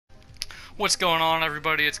What's going on,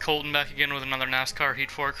 everybody? It's Colton back again with another NASCAR Heat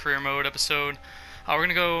 4 Career Mode episode. We're going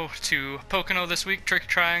to go to Pocono this week, Tricky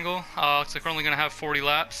Triangle. Looks like we're only going to have 40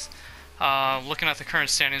 laps. Looking at the current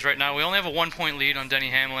standings right now, we only have a 1-point lead on Denny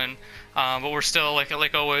Hamlin, but we're still,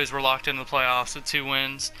 like always, we're locked into the playoffs with 2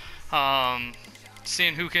 wins.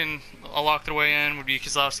 Seeing who can lock their way in would be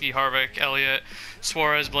Keselowski, Harvick, Elliott,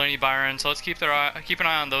 Suarez, Blaney, Byron. So let's keep an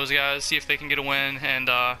eye on those guys, see if they can get a win and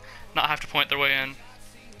not have to point their way in.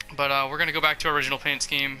 But we're going to go back to our original paint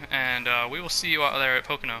scheme, and we will see you out there at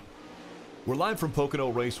Pocono. We're live from Pocono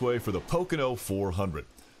Raceway for the Pocono 400.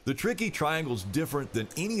 The Tricky Triangle is different than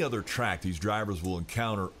any other track these drivers will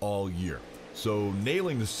encounter all year. So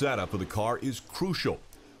nailing the setup of the car is crucial.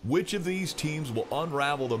 Which of these teams will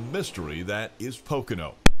unravel the mystery that is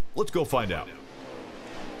Pocono? Let's go find out.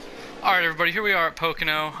 Alright, everybody, here we are at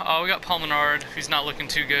Pocono. We got Paul Menard, who's not looking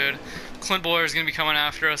too good. Clint Boyer is going to be coming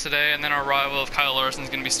after us today, and then our rival of Kyle Larson is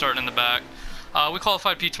going to be starting in the back. We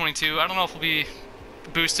qualified P22. I don't know if we'll be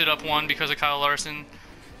boosted up one because of Kyle Larson,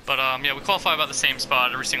 but yeah, we qualify about the same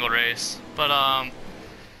spot every single race. But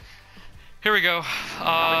here we go.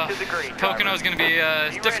 Pocono is going to be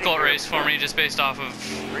a difficult race for me just based off of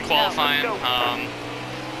qualifying.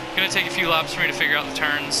 Going to take a few laps for me to figure out the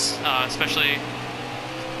turns, especially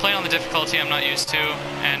playing on the difficulty I'm not used to.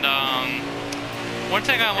 And one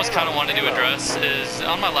thing I almost kind of wanted to address is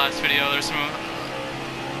on my last video there's some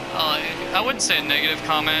I wouldn't say a negative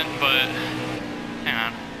comment, but hang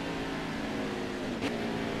on,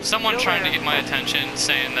 someone trying to get my attention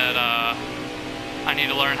saying that I need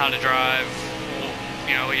to learn how to drive,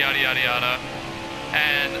 you know, yada yada yada.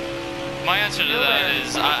 And my answer to that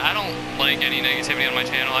is I don't like any negativity on my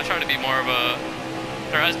channel. I try to be more of a,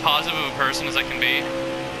 or as positive of a person as I can be.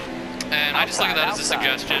 And I just look at that as a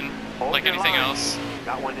suggestion, like anything else.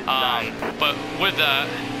 But with that,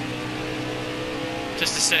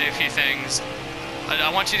 just to say a few things,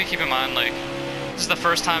 I want you to keep in mind, like, this is the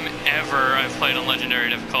first time ever I've played on Legendary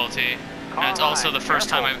difficulty, and it's also the first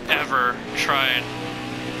time I've ever tried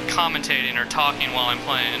commentating or talking while I'm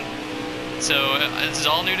playing. So this is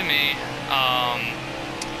all new to me.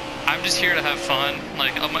 I'm just here to have fun,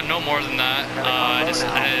 like no more than that.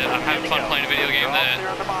 I'm having fun playing a video game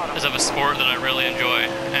that is of a sport that I really enjoy.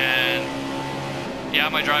 And yeah,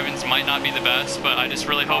 my drivings might not be the best, but I just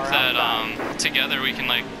really hope that together we can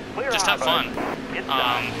just have fun.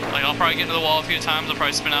 Like I'll probably get into the wall a few times, I'll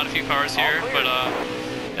probably spin out a few cars here, but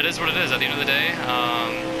it is what it is at the end of the day.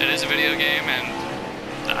 It is a video game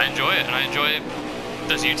and I enjoy it, and I enjoy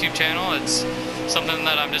this YouTube channel. It's something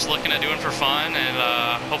that I'm just looking at doing for fun, and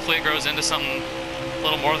hopefully it grows into something a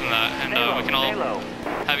little more than that, and we can all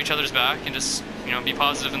have each other's back and just, you know, be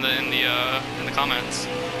positive in the comments.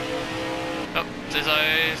 Oh, did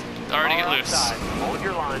I already get loose? Hold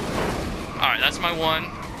your line. All right, that's my one.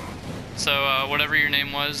 So whatever your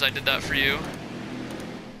name was, I did that for you.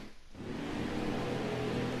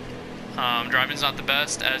 Driving's not the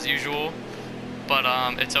best as usual, but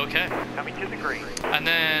it's okay. Coming to the green. And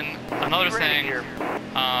then another thing,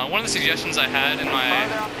 one of the suggestions I had in my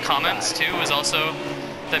comments too was also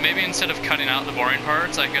that maybe instead of cutting out the boring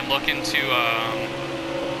parts, I could look into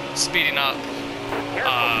speeding up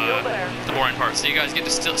the boring parts, so you guys get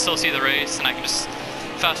to still see the race, and I can just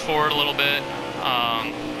fast forward a little bit.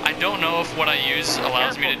 I don't know if what I use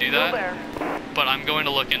allows me to do that, but I'm going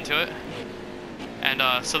to look into it.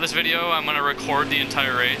 And so this video, I'm going to record the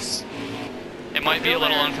entire race. It might be a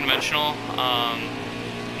little unconventional,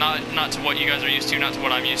 not to what you guys are used to, not to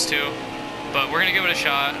what I'm used to, but we're gonna give it a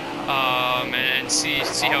shot and see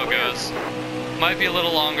how it goes. Might be a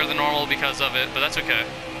little longer than normal because of it, but that's okay.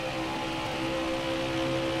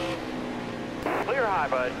 Clear high,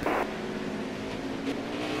 bud.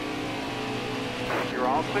 You're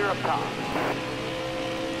all clear up top.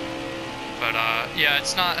 But yeah,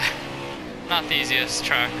 it's not the easiest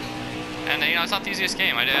track. And you know, it's not the easiest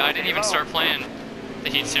game. I didn't even start playing the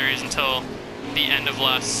Heat series until the end of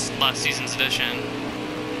last season's edition.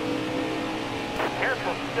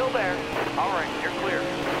 Careful, still there. All right, you're clear.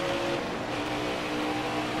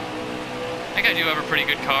 I think I do have a pretty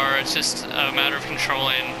good car. It's just a matter of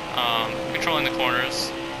controlling the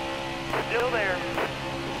corners. Still there.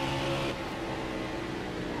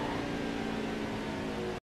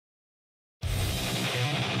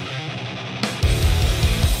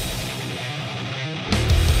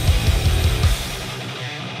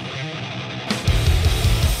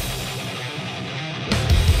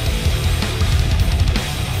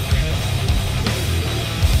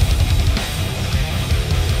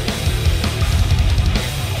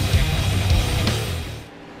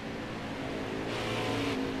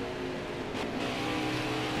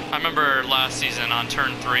 last season on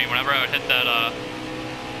turn 3, whenever I would hit that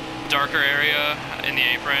darker area in the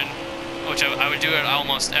apron, which I would do it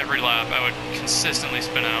almost every lap, I would consistently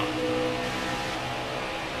spin out.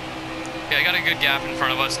 Yeah, I got a good gap in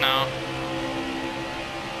front of us now.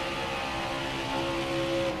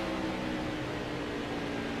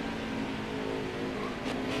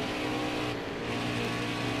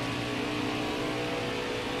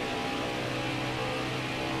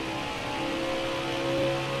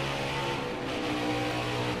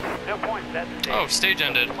 No points, that's stage. Oh, stage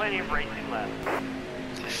ended. Plenty of racing left.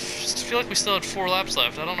 I just feel like we still had 4 laps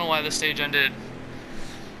left. I don't know why the stage ended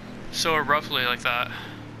so abruptly like that.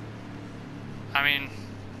 I mean,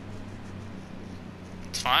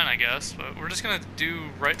 it's fine, I guess, but we're just gonna do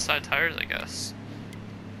right side tires, I guess,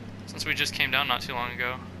 since we just came down not too long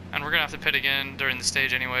ago. And we're gonna have to pit again during the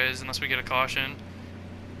stage anyways, unless we get a caution,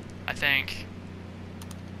 I think.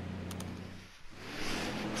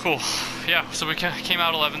 Cool. Yeah, so we came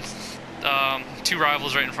out 11th. 2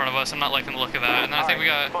 rivals right in front of us. I'm not liking the look of that. And then I think we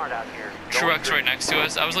got Truex right next to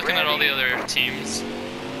us. I was looking at all the other teams.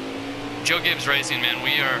 Joe Gibbs Racing, man,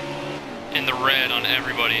 we are in the red on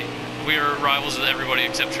everybody. We are rivals with everybody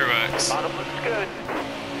except Truex. Bottom looks good.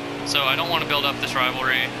 So I don't want to build up this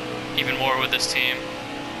rivalry even more with this team.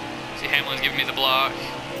 See, Hamlin's giving me the block.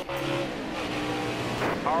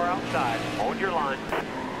 Car outside. Hold your line.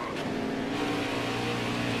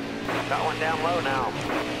 Got one down low now.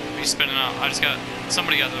 He's spinning out.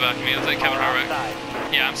 Somebody got in the back of me. It was like Kevin Harvick.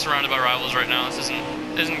 Yeah, I'm surrounded by rivals right now. This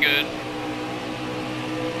isn't good.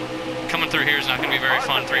 Coming through here is not going to be very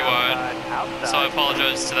fun 3 wide. So I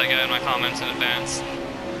apologize to that guy in my comments in advance.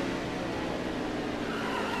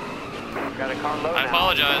 Got a car low I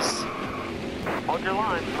apologize. Hold your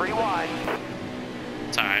line, 3 wide.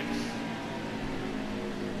 It's alright.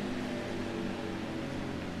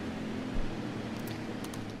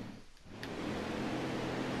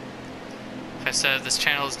 Like I said, this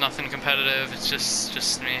channel is nothing competitive. It's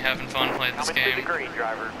just me having fun playing this Coming game. to the green,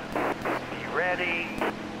 driver. Be ready.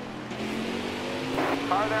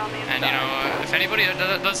 Car there on the inside. And you know, if anybody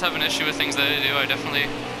does have an issue with things that I do, I definitely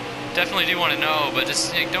do want to know. But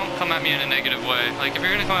just don't come at me in a negative way. Like if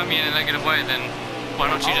you're gonna come at me in a negative way, then why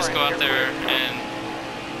don't you just go out there and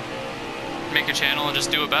make a channel and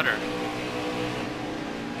just do it better?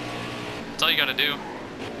 That's all you gotta do.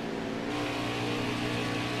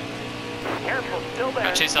 Careful, still there.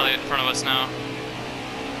 Got Chase Elliott in front of us now.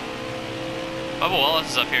 Bubba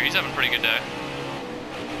Wallace is up here. He's having a pretty good day.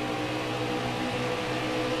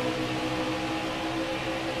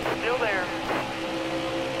 Still there.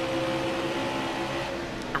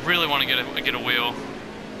 I really want to get a wheel,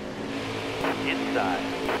 Inside.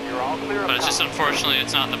 You're all clear. but it's just unfortunately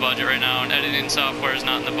it's not in the budget right now. And editing software is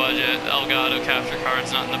not in the budget. Elgato capture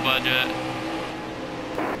card's not in the budget.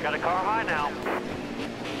 Got a car high now.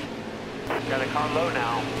 Got a car low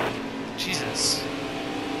now. Jesus.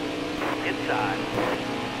 Inside.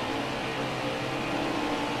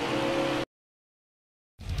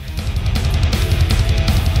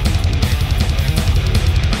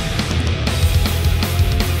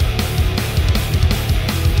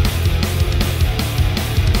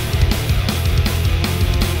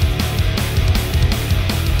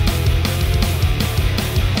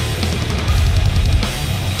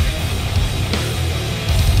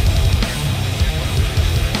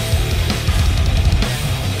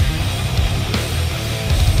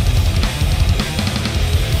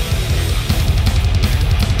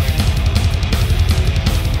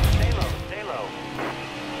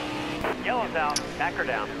 Back her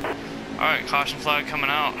down. Alright, caution flag coming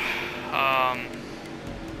out. I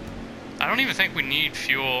don't even think we need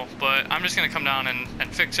fuel, but I'm just going to come down and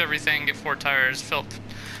fix everything, get 4 tires, fill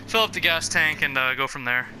up the gas tank, and go from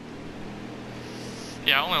there.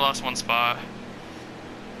 Yeah, I only lost 1 spot.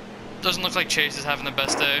 Doesn't look like Chase is having the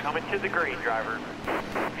best day. Coming to the green, driver.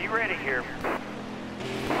 Be ready here.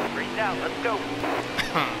 Green's out, let's go.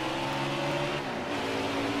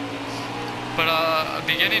 But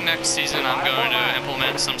beginning next season, I'm going to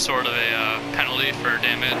implement some sort of a penalty for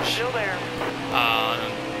damage. Still there.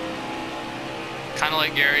 Kind of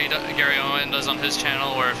like Gary Owen does on his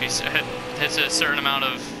channel, where if he hits a certain amount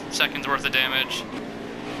of seconds worth of damage,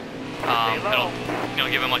 it'll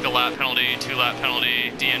give him like a lap penalty, 2 lap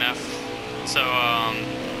penalty, DNF. So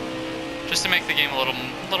just to make the game a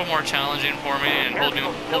little more challenging for me and hold me a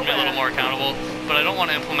little more accountable. But I don't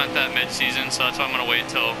want to implement that mid-season, so that's why I'm going to wait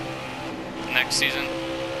till next season.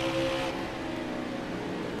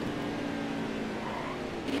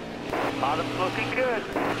 Bottom's looking good.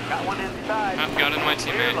 Got one inside. I've got in my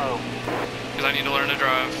teammate because I need to learn to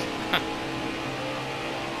drive.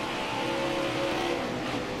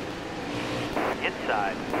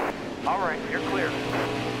 inside. All right, you're clear.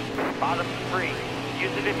 Bottom's free.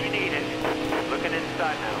 Use it if you need it. Looking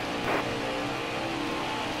inside now.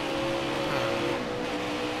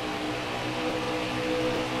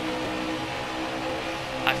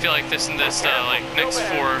 I feel like this like next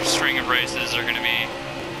 4 string of races are going to be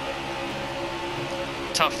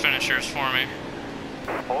tough finishers for me.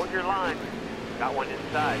 Hold your line. Got one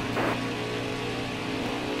inside.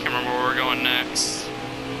 Can't remember where we're going next.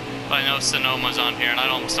 But I know Sonoma's on here, and I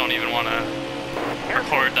almost don't even want to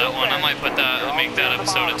record that one. I might put that, make that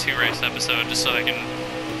episode a 2-race episode, just so I can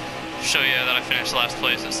show you that I finished last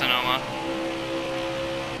place at Sonoma.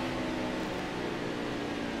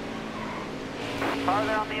 Car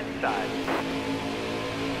there on the inside.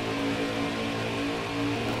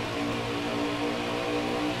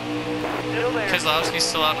 Still there. Keselowski's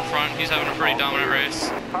still out in front. He's having a pretty dominant race.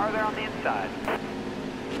 Car there on the inside.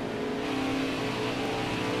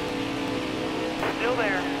 Still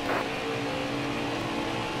there.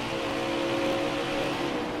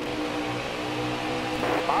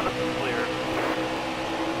 Bottom's clear.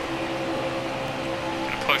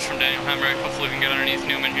 Gonna push from Daniel Hemrick. Hopefully we can get underneath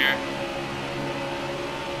Newman here.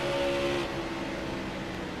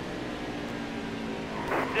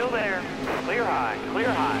 Still there. Clear high.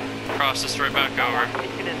 Clear high. Cross this right back over.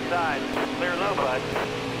 Get inside. Clear low, bud.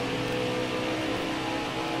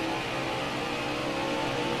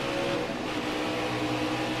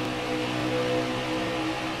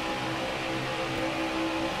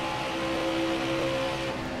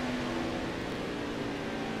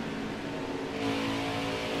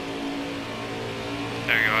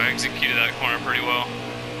 There you go. I executed that corner pretty well.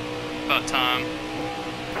 About time.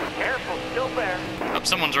 Careful, still there. Up,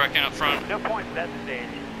 someone's wrecking up front. No point at that stage.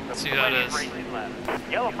 See who that is.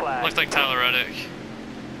 Yellow flag. Looks like Tyler Reddick.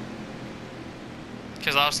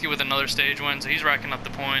 Keselowski with another stage win, so he's racking up the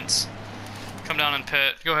points. Come down and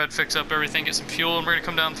pit. Go ahead, fix up everything, get some fuel, and we're gonna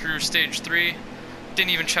come down through stage 3.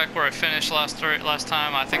 Didn't even check where I finished last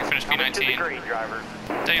time. I think I finished P19.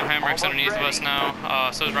 Daniel Hemrick's underneath of us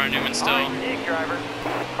now. So is Ryan Newman still.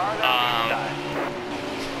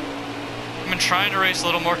 I've been trying to race a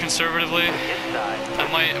little more conservatively.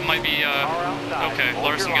 That might be okay.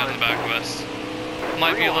 Larson got in the back of us.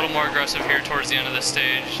 Might be a little more aggressive here towards the end of this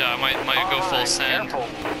stage. Might go full send.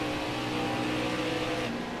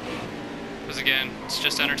 Because again, it's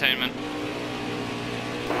just entertainment.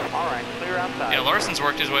 All right, clear outside. Yeah, Larson's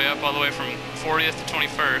worked his way up all the way from 40th to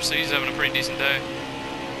 21st, so he's having a pretty decent day.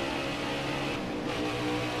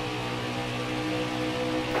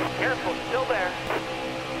 Careful, still there.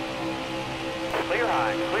 Clear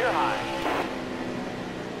high, clear high.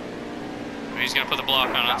 He's gonna put the block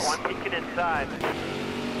on us. Got one peeking inside.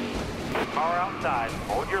 Car outside.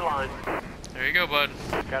 Hold your line. There you go, bud.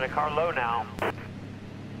 Got a car low now.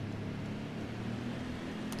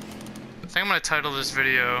 I think I'm gonna title this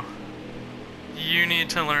video, "You Need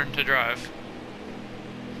to Learn to Drive."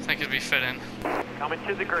 I think it'd be fitting. Coming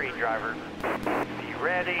to the green, driver. Be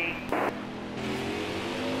ready.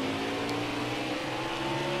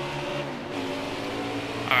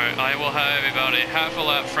 Alright, I will have about a half a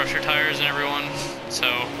lap fresher tires in everyone,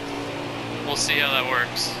 so we'll see how that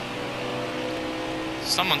works.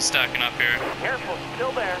 Someone's stacking up here. Careful,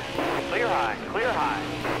 still there. Clear high, clear high.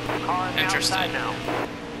 Car on the outside now.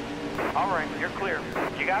 Alright, you're clear.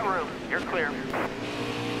 You got room, you're clear.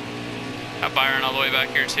 Got Byron all the way back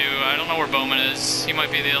here too. I don't know where Bowman is. He might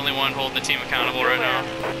be the only one holding the team accountable right now.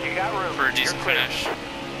 You got room. For a decent finish.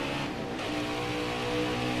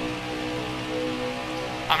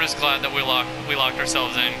 I'm just glad that we locked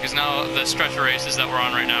ourselves in, because now the stretch of races that we're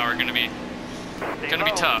on right now are gonna be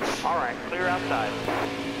tough. Alright, clear outside.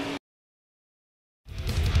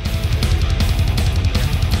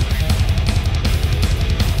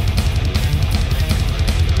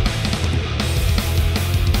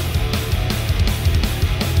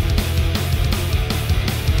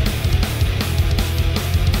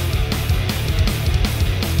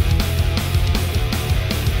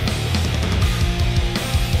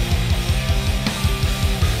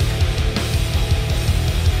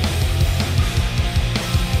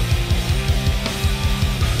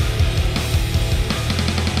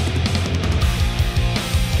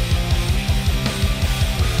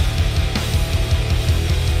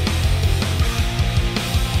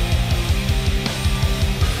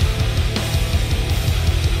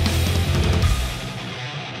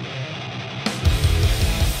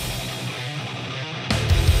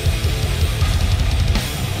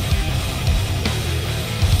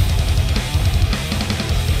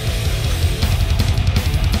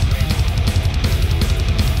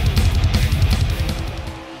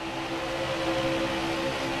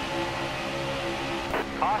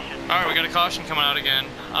 caution. Alright, we got a caution coming out again.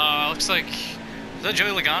 Looks like, is that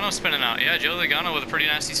Joey Logano spinning out? Yeah, Joey Logano with a pretty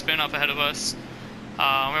nasty spin up ahead of us.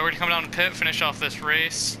 We're going to come down to pit, finish off this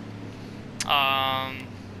race.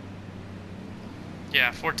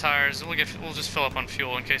 Yeah, 4 tires. We'll just fill up on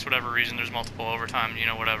fuel in case whatever reason there's multiple overtime, you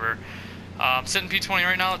know, whatever. Sitting P20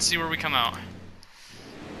 right now. Let's see where we come out.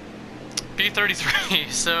 P33.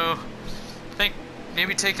 So I think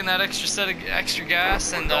maybe taking that extra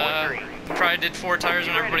gas, and probably did 4 tires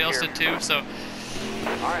when everybody else did too. So All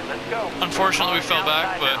right, let's go. unfortunately we fell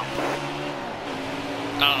back, but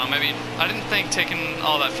I don't know. Maybe I didn't think taking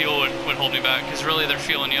all that fuel would hold me back, because really they're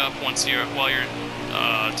fueling you up while you're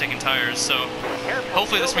taking tires. So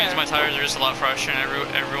hopefully this means my tires are just a lot fresher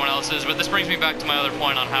than everyone else's. But this brings me back to my other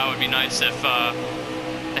point on how it would be nice if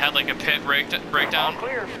they had like a pit breakdown.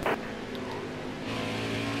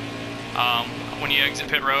 When you exit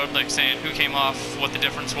pit road, like saying who came off, what the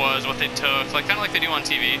difference was, what they took, like kind of like they do on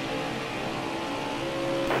TV.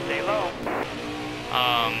 Stay low.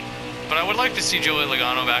 But I would like to see Joey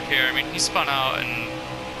Logano back here. I mean, he spun out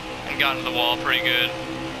and got into the wall pretty good.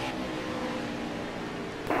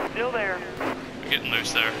 Still there. Getting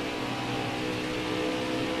loose there.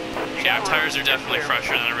 Yeah, tires are definitely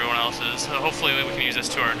fresher than everyone else's. So hopefully we can use this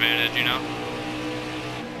to our advantage, you know?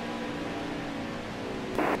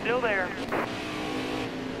 Still there.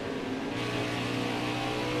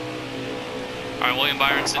 Alright, William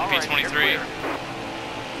Byron's in P23.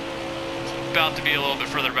 About to be a little bit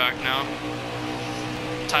further back now.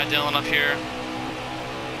 Ty Dillon up here.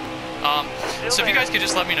 So if you guys could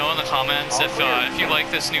just let me know in the comments if you like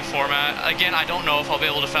this new format. Again, I don't know if I'll be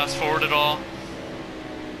able to fast forward at all.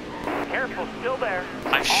 Careful, still there.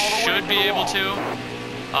 I should be able to.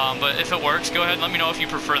 But if it works, go ahead and let me know if you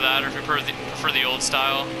prefer that or if you prefer the old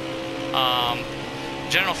style.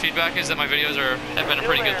 General feedback is that my videos have been a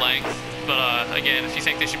pretty good length. But again, if you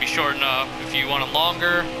think they should be shortened up, if you want them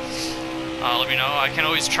longer, let me know. I can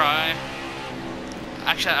always try.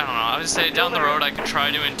 Actually, I don't know. I would say down the road I could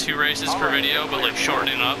try doing 2 races per video, but like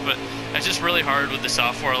shortening up. But it's just really hard with the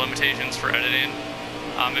software limitations for editing.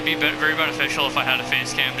 It'd be very beneficial if I had a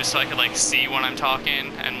face cam just so I could like see when I'm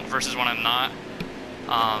talking and versus when I'm not.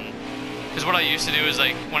 Because what I used to do is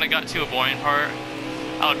like when it got to a boring part,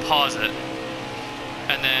 I would pause it,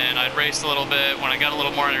 and then I'd race a little bit. When it got a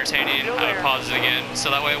little more entertaining, I would pause it again. So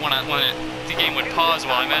that way, when the game would pause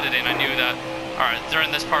while I'm editing, I knew that all right,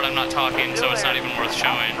 during this part I'm not talking, so it's not even worth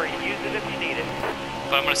showing. Use it if you need it.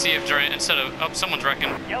 But I'm gonna see if instead of someone's wrecking.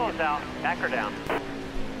 Yellow's out. Back her down.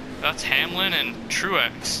 That's Hamlin and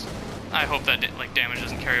Truex. I hope that damage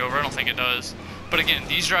doesn't carry over. I don't think it does. But again,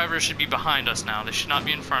 these drivers should be behind us now. They should not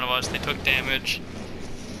be in front of us. They took damage.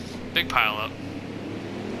 Big pile up.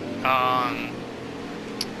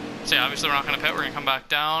 So yeah, obviously we're not going to pit. We're going to come back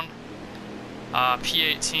down.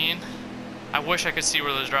 P18. I wish I could see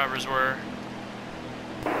where those drivers were.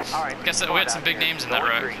 All right. Guess that we had some big names in that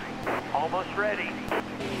wreck. Almost ready.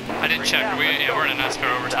 I didn't check. We're in a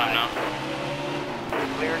NASCAR overtime now.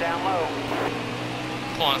 Clear down low.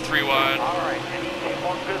 Pulling a 3 wide. All right. Any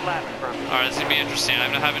more good laps from you. All right, this is going to be interesting. I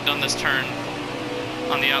haven't done this turn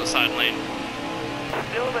on the outside lane.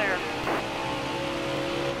 Still there.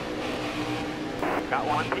 Got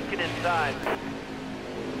one peeking inside.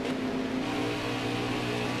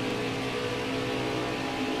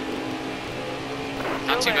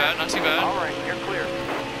 Not too bad, not too bad. All right, you're clear.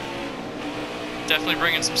 Definitely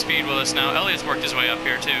bringing some speed with us now. Elliott's worked his way up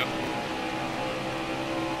here too.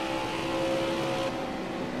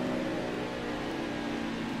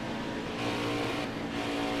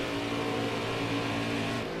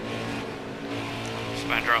 Just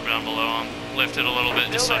might drop down below him, lift it a little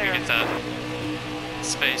bit just so I can get that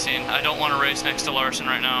spacing. I don't want to race next to Larson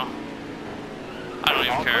right now. I don't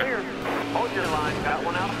even care. Clear. Hold your line, got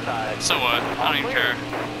one outside. So what? I don't even care.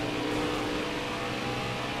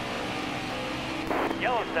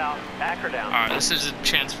 Yellow's out, back her down. Alright, this is a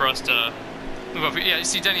chance for us to move up here. Yeah, you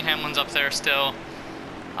see Denny Hamlin's up there still.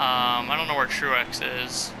 I don't know where Truex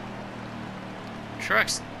is.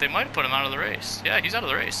 Truex, they might have put him out of the race. Yeah, he's out of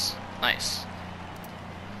the race. Nice.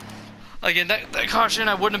 Again, that caution,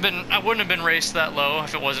 I wouldn't have been raced that low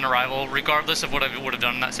if it wasn't a rival, regardless of what I would have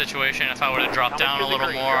done in that situation. If I would have dropped down a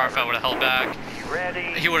little more, or if I would have held back,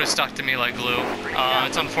 he would have stuck to me like glue.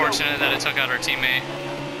 It's unfortunate that it took out our teammate,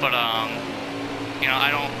 but you know,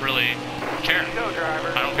 I don't really care.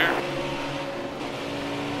 I don't care.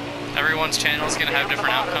 Everyone's channel is gonna have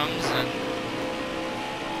different outcomes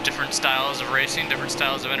and different styles of racing, different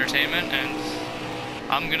styles of entertainment, and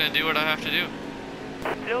I'm gonna do what I have to do.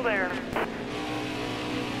 Still there.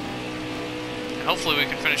 Hopefully we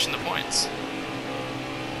can finish in the points.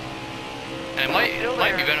 And it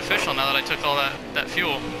might be beneficial now that I took all that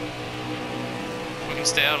fuel. We can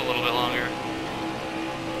stay out a little bit longer.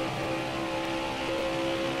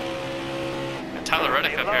 Got Tyler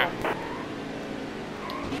Reddick up here.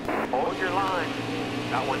 Hold your line.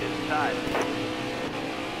 Got one inside.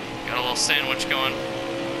 Got a little sandwich going.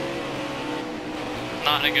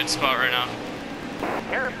 Not in a good spot right now.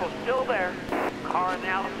 Careful, still there. Car on the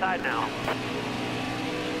outside now.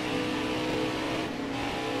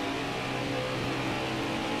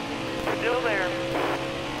 Still there.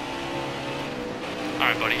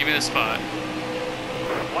 Alright, buddy, give me the spot.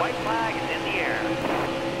 White flag is in the air.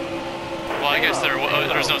 Well, I guess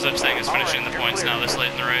there's no such thing as finishing the points now this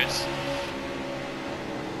late in the race.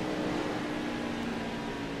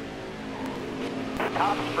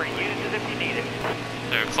 Top spring, use it if you need it.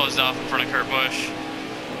 They're closed off in front of Kurt Busch,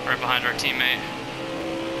 right behind our teammate,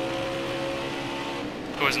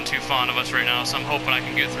 who isn't too fond of us right now, so I'm hoping I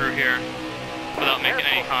can get through here without making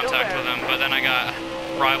any contact with him. But then I got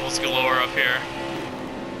rivals galore up here.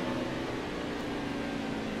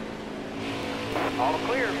 All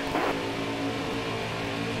clear.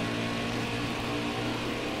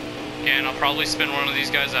 Again, I'll probably spin one of these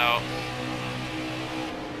guys out.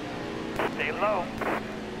 Stay low.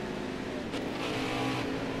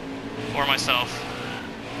 Or myself.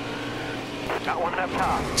 Got one up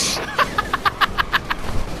top.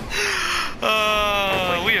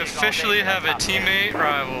 We officially have a teammate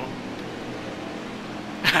rival.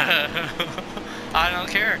 I don't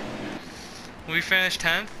care. We finished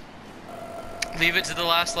 10th. Leave it to the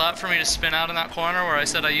last lap for me to spin out in that corner where I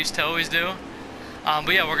said I used to always do.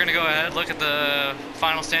 But yeah, we're going to go ahead, look at the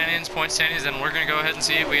final standings, point standings, and we're going to go ahead and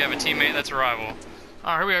see if we have a teammate that's a rival.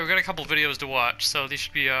 Here we are. We've got a couple videos to watch, so these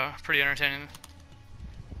should be pretty entertaining.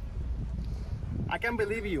 I can't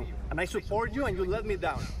believe you, and I support you, and you let me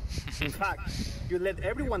down. In fact, you let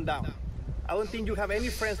everyone down. I don't think you have any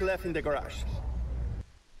friends left in the garage.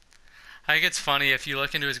 I think it's funny, if you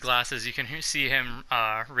look into his glasses, you can see him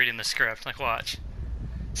reading the script. Like, watch.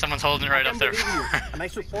 Someone's holding it right up there. I can't believe you, and I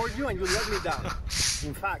support you, and you let me down.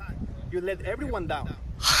 In fact, you let everyone down.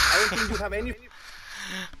 I don't think you have any...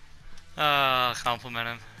 Compliment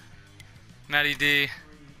him. Matty D.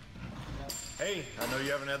 Hey, I know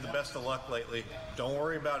you haven't had the best of luck lately. Don't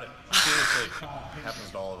worry about it. Seriously, it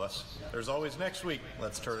happens to all of us. There's always next week.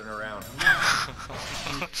 Let's turn it around.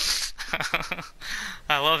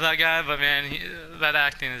 I love that guy, but man, that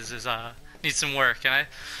acting is needs some work. And I'm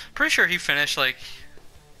pretty sure he finished like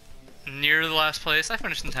near the last place. I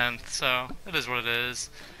finished in 10th, so it is what it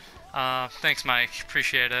is. Thanks, Mike.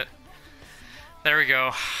 Appreciate it. There we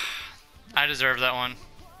go. I deserve that one.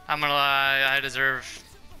 I'm gonna lie, I deserve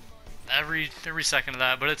every second of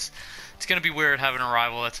that. But it's gonna be weird having a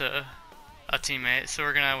rival that's a teammate. So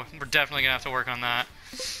we're definitely gonna have to work on that.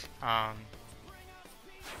 I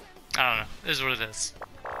don't know. It is what it is.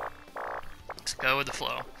 Let's go with the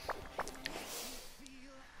flow.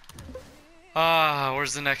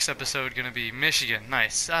 Where's the next episode gonna be? Michigan.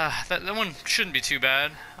 Nice. That one shouldn't be too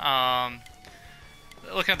bad.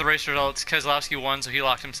 Looking at the race results, Keselowski won, so he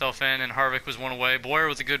locked himself in, and Harvick was one away. Boyer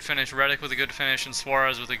with a good finish, Reddick with a good finish, and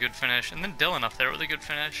Suarez with a good finish, and then Dillon up there with a good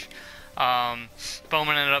finish.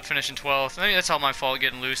 Bowman ended up finishing 12th. I think that's all my fault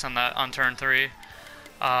getting loose on turn 3.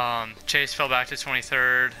 Chase fell back to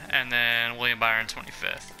 23rd, and then William Byron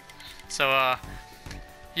 25th. So,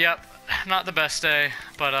 yep, not the best day,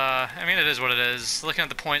 but I mean, it is what it is. Looking at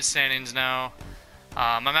the point standings now,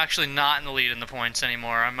 I'm actually not in the lead in the points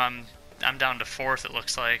anymore. I'm down to 4th, it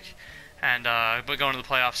looks like, and but going to the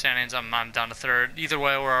playoff standings, I'm down to 3rd. Either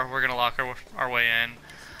way, we're gonna lock our way in.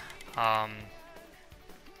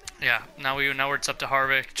 Yeah, now it's up to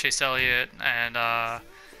Harvick, Chase Elliott, and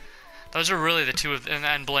those are really the two of,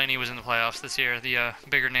 and Blaney was in the playoffs this year, the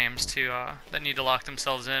bigger names that need to lock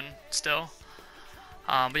themselves in still.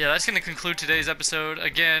 But yeah, that's gonna conclude today's episode.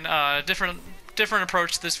 Again, different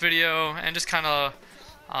approach to this video, and just kind of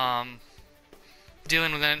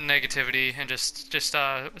dealing with that negativity, and just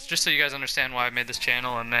so you guys understand why I made this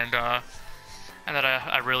channel, and that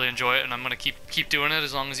I really enjoy it, and I'm gonna keep doing it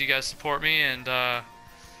as long as you guys support me, and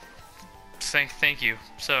thank you.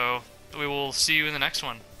 So we will see you in the next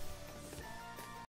one.